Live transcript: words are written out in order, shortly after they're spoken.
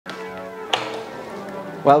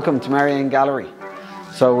Welcome to Merrion Gallery.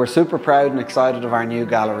 So we're super proud and excited of our new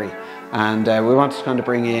gallery, and we wanted to kind of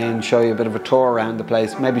bring you in, show you a bit of a tour around the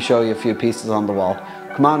place, maybe show you a few pieces on the wall.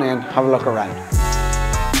 Come on in, have a look around.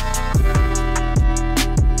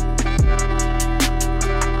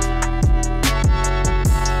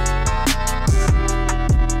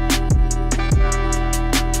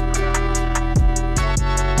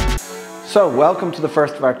 So, welcome to the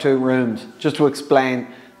first of our two rooms. Just to explain,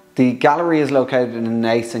 the gallery is located in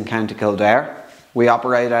Naas in County Kildare. We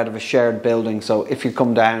operate out of a shared building, so if you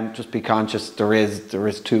come down, just be conscious there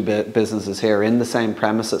is two businesses here in the same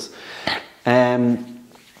premises. The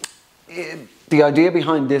idea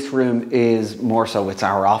behind this room is more so it's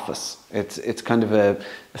our office. It's kind of a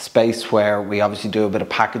space where we obviously do a bit of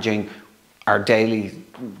packaging. Our daily,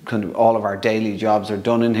 all of our daily jobs are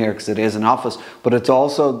done in here because it is an office, but it's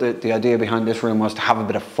also the idea behind this room was to have a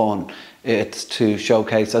bit of fun. It's to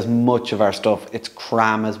showcase as much of our stuff, it's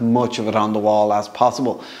cram as much of it on the wall as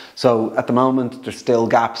possible. So at the moment there's still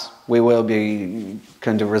gaps. We will be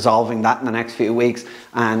kind of resolving that in the next few weeks,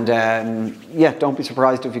 and yeah, don't be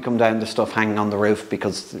surprised if you come down to stuff hanging on the roof,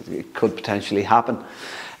 because it could potentially happen.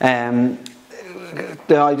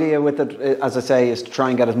 The idea with it, as I say, is to try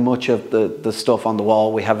and get as much of the stuff on the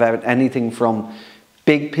wall. We have anything from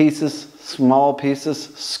big pieces, small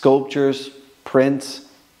pieces, sculptures, prints,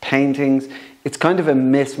 paintings. It's kind of a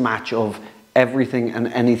mismatch of everything and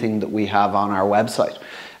anything that we have on our website.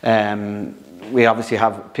 We obviously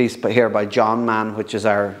have a piece here by John Mann, which is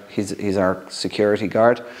he's our security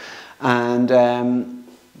guard, and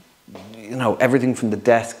you know, everything from the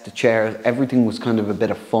desk, the chairs, everything was kind of a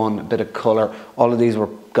bit of fun, a bit of colour. All of these were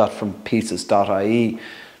got from pieces.ie.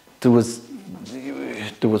 There was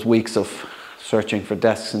weeks of searching for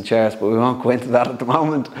desks and chairs, but we won't go into that at the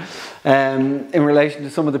moment. In relation to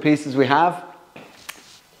some of the pieces we have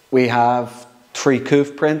 3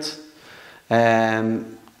 Koof prints.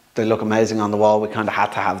 They look amazing on the wall. We kind of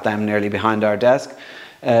had to have them nearly behind our desk.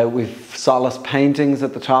 We've Solace paintings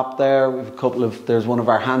at the top there. We've a couple of, there's one of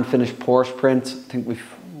our hand-finished Porsche prints. I think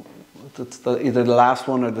it's either the last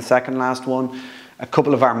one or the second last one. A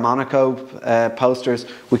couple of our Monaco posters.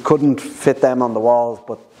 We couldn't fit them on the walls,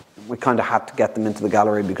 but we kind of had to get them into the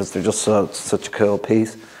gallery because they're just such a cool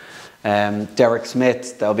piece. Derek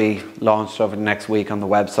Smith, they'll be launched over the next week on the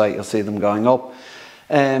website. You'll see them going up.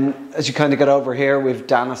 As you kind of get over here, we've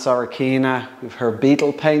Dana Sorokina, we've her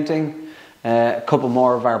Beetle painting. A couple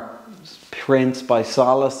more of our prints by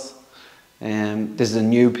Solace. This is a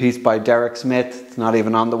new piece by Derek Smith. It's not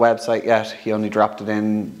even on the website yet. He only dropped it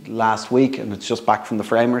in last week and it's just back from the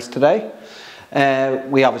framers today.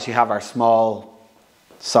 We obviously have our small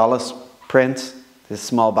Solace prints. These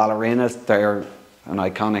small ballerinas. They're an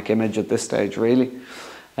iconic image at this stage, really.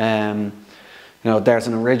 You know, there's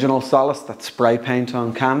an original Solace that's spray paint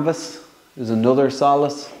on canvas. There's another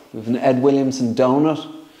Solace. We have an Ed Williamson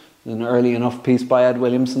donut. An early enough piece by Ed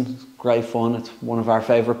Williamson. It's great fun. It's one of our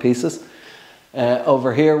favourite pieces.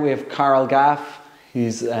 Over here we have Carl Gaff.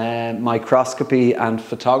 He's microscopy and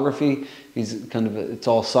photography. He's kind of it's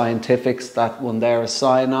all scientifics. That one there is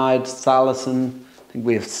cyanide, salicin. I think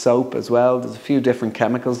we have soap as well. There's a few different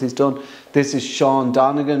chemicals he's done. This is Sean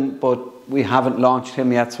Donegan, but we haven't launched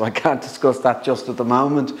him yet, so I can't discuss that just at the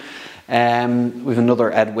moment. We have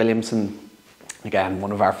another Ed Williamson. Again,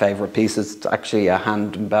 one of our favourite pieces. It's actually a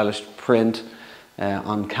hand-embellished print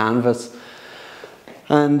on canvas.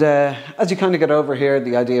 And as you kind of get over here,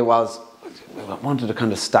 the idea was we wanted to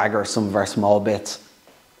kind of stagger some of our small bits.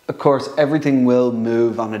 Of course, everything will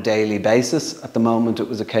move on a daily basis. At the moment, it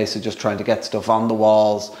was a case of just trying to get stuff on the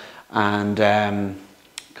walls and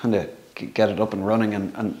kind of get it up and running.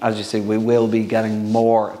 And as you see, we will be getting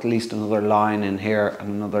more, at least another line in here and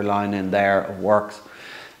another line in there of works.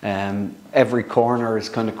 Every corner is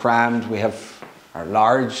kind of crammed. We have our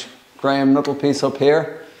large Graham Nuttall piece up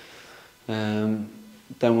here. Then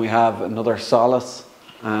we have another Solace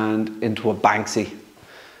and into a Banksy.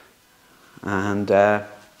 And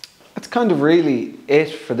that's kind of really it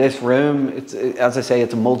for this room. It's, as I say,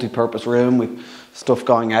 it's a multi-purpose room. We've stuff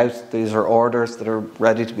going out. These are orders that are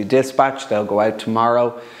ready to be dispatched. They'll go out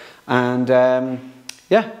tomorrow. And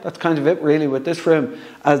yeah, that's kind of it really with this room.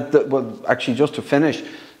 Well, actually, just to finish,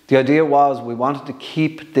 the idea was we wanted to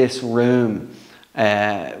keep this room,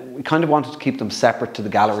 we kind of wanted to keep them separate to the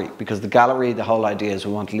gallery, because the gallery, the whole idea is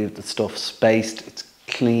we want to leave the stuff spaced, it's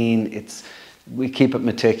clean, we keep it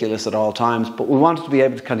meticulous at all times, but we wanted to be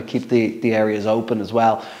able to kind of keep the areas open as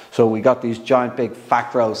well. So we got these giant big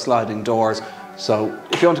Facro sliding doors. So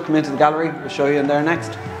if you want to come into the gallery, we'll show you in there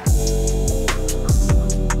next.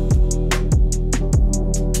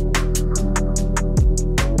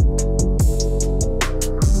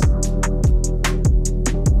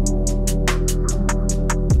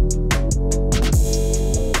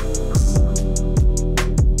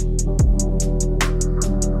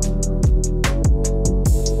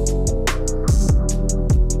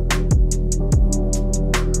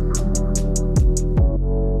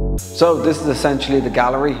 So this is essentially the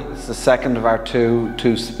gallery. It's the second of our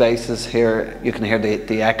two spaces here. You can hear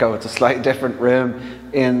the echo. It's a slightly different room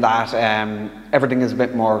in that everything is a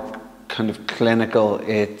bit more kind of clinical.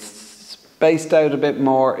 It's spaced out a bit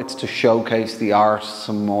more. It's to showcase the art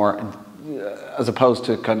some more, as opposed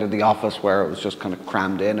to kind of the office where it was just kind of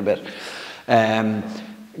crammed in a bit.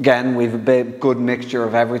 Again, we've a good mixture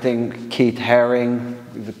of everything. Keith Haring,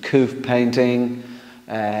 we've a Coof painting.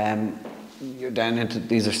 You're down into,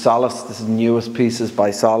 these are Solace. This is the newest pieces by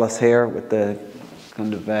Solace here with the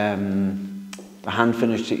kind of the hand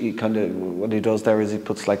finish. What he does there is he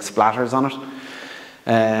puts like splatters on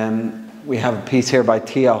it. We have a piece here by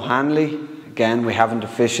Theo Hanley. Again, we haven't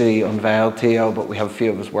officially unveiled Theo, but we have a few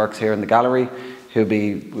of his works here in the gallery. We'll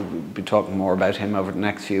be talking more about him over the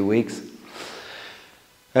next few weeks.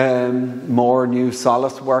 More new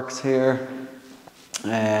Solace works here.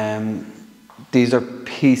 These are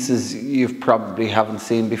pieces you probably haven't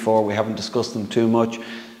seen before. We haven't discussed them too much.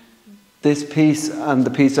 This piece and the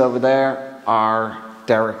piece over there are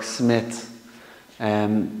Derek Smith.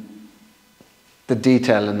 The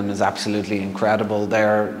detail in them is absolutely incredible.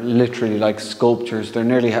 They're literally like sculptures. They're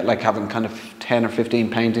nearly like having kind of 10 or 15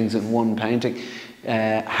 paintings in one painting.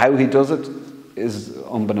 How he does it is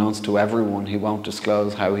unbeknownst to everyone. He won't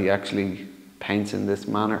disclose how he actually paints in this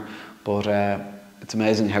manner, but it's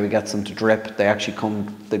amazing how he gets them to drip. They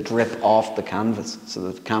drip off the canvas, so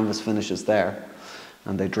that the canvas finishes there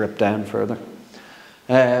and they drip down further.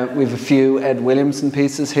 We've a few Ed Williamson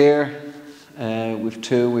pieces here. We've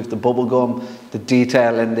two. We've the bubblegum. The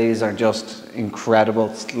detail in these are just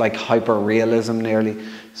incredible. It's like hyper realism nearly,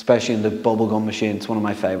 especially in the bubblegum machine. It's one of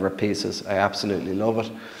my favourite pieces. I absolutely love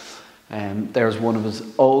it. There's one of his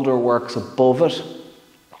older works above it.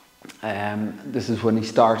 This is when he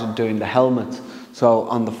started doing the helmets. So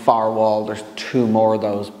on the far wall, there's two more of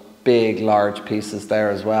those big, large pieces there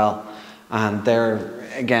as well. And they're,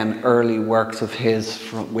 again, early works of his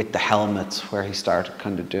with the helmets, where he started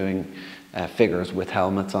kind of doing figures with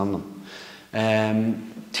helmets on them.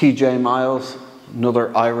 TJ Miles,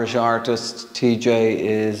 another Irish artist. TJ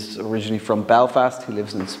is originally from Belfast. He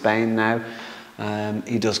lives in Spain now.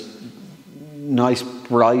 He does nice,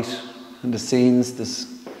 bright in the scenes. There's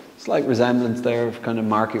slight resemblance there of kind of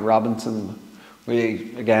Marky Robinson.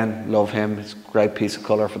 Really, again, love him. It's a great piece of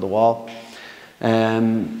colour for the wall.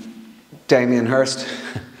 Damien Hirst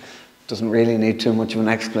doesn't really need too much of an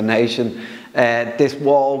explanation. This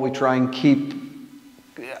wall we try and keep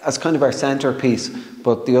as kind of our centrepiece,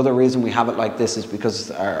 but the other reason we have it like this is because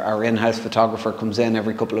our in-house photographer comes in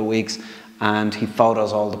every couple of weeks and he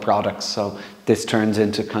photos all the products. So this turns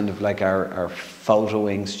into kind of like our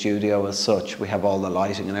photoing studio as such. We have all the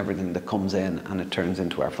lighting and everything that comes in, and it turns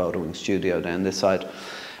into our photoing studio down this side.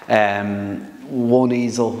 One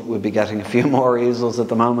easel, we'll be getting a few more easels at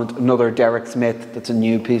the moment. Another Derek Smith, that's a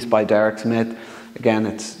new piece by Derek Smith. Again,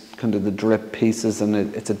 it's kind of the drip pieces, and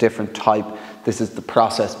it's a different type. This is the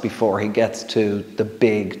process before he gets to the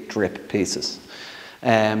big drip pieces.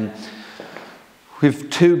 We've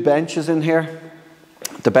two benches in here.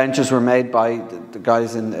 The benches were made by the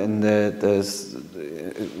guys in as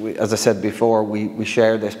I said before, we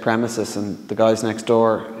share this premises, and the guys next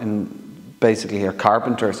door basically are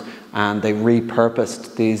carpenters, and they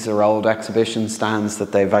repurposed, these are old exhibition stands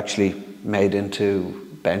that they've actually made into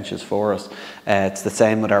benches for us. It's the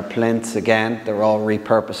same with our plinths. Again, they're all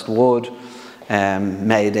repurposed wood,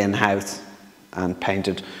 made in-house and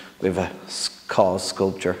painted. We have a Cause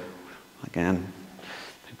sculpture. Again,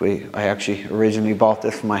 I actually originally bought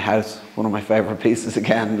this for my house. One of my favourite pieces.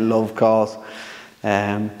 Again, love Cause.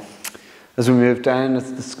 As we move down, it's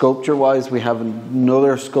the sculpture wise, we have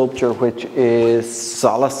another sculpture which is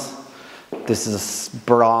Solace. This is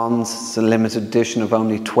bronze. It's a limited edition of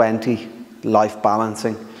only 20. Life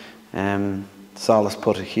balancing. Solace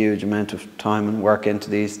put a huge amount of time and work into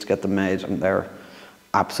these to get them made, and they're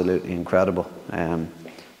absolutely incredible. There's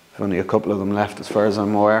only a couple of them left as far as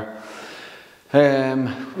I'm aware. We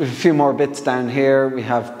have a few more bits down here. We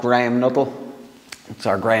have Graham Nuttall. It's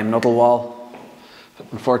our Graham Nuttall wall.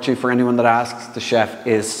 Unfortunately, for anyone that asks, the chef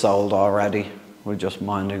is sold already. We're just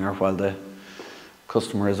minding her while the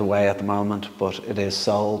customer is away at the moment, but it is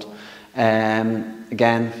sold.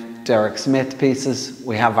 Again, Derek Smith pieces.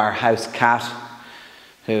 We have our house cat,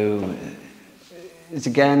 who is,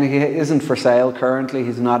 again, he isn't for sale currently.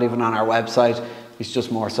 He's not even on our website. He's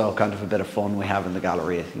just more so kind of a bit of fun we have in the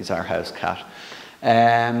gallery. He's our house cat.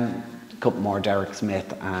 A couple more Derek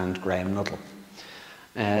Smith and Graham Nuttall.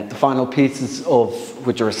 The final pieces of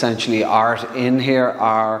which are essentially art in here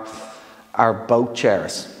are our boat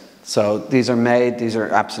chairs. So these are made, these are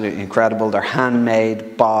absolutely incredible. They're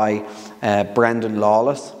handmade by Brendan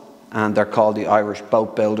Lawless. and they're called the Irish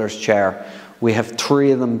Boat Builders Chair. We have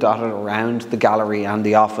 3 of them dotted around the gallery and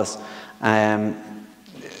the office.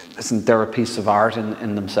 Listen, they're a piece of art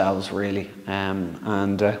in themselves, really.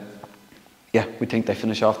 Yeah, we think they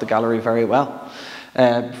finish off the gallery very well.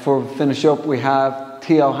 Before we finish up, we have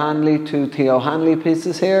Theo Hanley, 2 Theo Hanley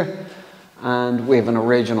pieces here, and we have an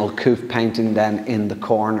original Cooth painting then in the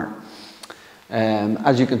corner.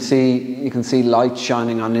 As you can see light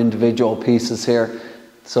shining on individual pieces here.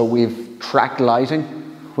 So we've track lighting,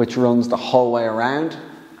 which runs the whole way around,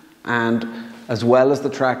 and as well as the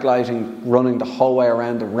track lighting running the whole way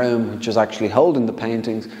around the room, which is actually holding the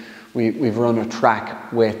paintings, we've run a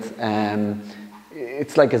track with,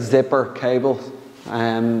 it's like a zipper cable.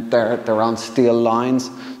 They're on steel lines,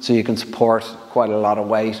 so you can support quite a lot of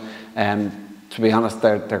weight. To be honest,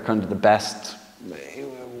 they're kind of the best.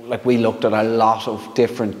 Like, we looked at a lot of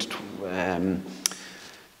different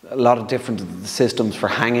systems for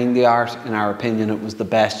hanging the art. In our opinion, it was the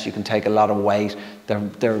best. You can take a lot of weight.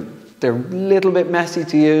 They're a little bit messy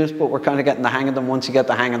to use, but we're kind of getting the hang of them. Once you get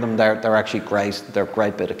the hang of them, they're actually great. They're a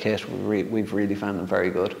great bit of kit. We've really found them very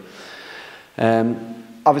good.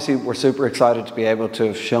 Obviously, we're super excited to be able to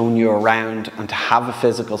have shown you around and to have a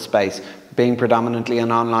physical space. Being predominantly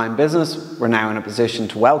an online business, we're now in a position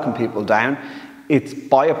to welcome people down. It's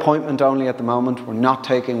by appointment only at the moment. We're not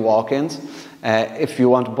taking walk-ins. If you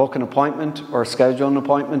want to book an appointment or schedule an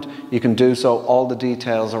appointment, you can do so. All the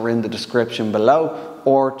details are in the description below,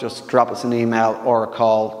 or just drop us an email or a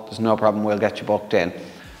call. There's no problem, we'll get you booked in.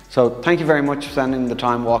 So thank you very much for spending the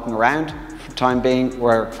time walking around. For the time being,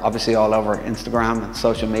 we're obviously all over Instagram and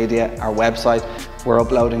social media, our website. We're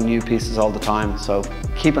uploading new pieces all the time, so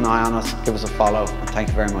keep an eye on us, give us a follow, and thank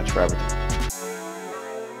you very much for everything.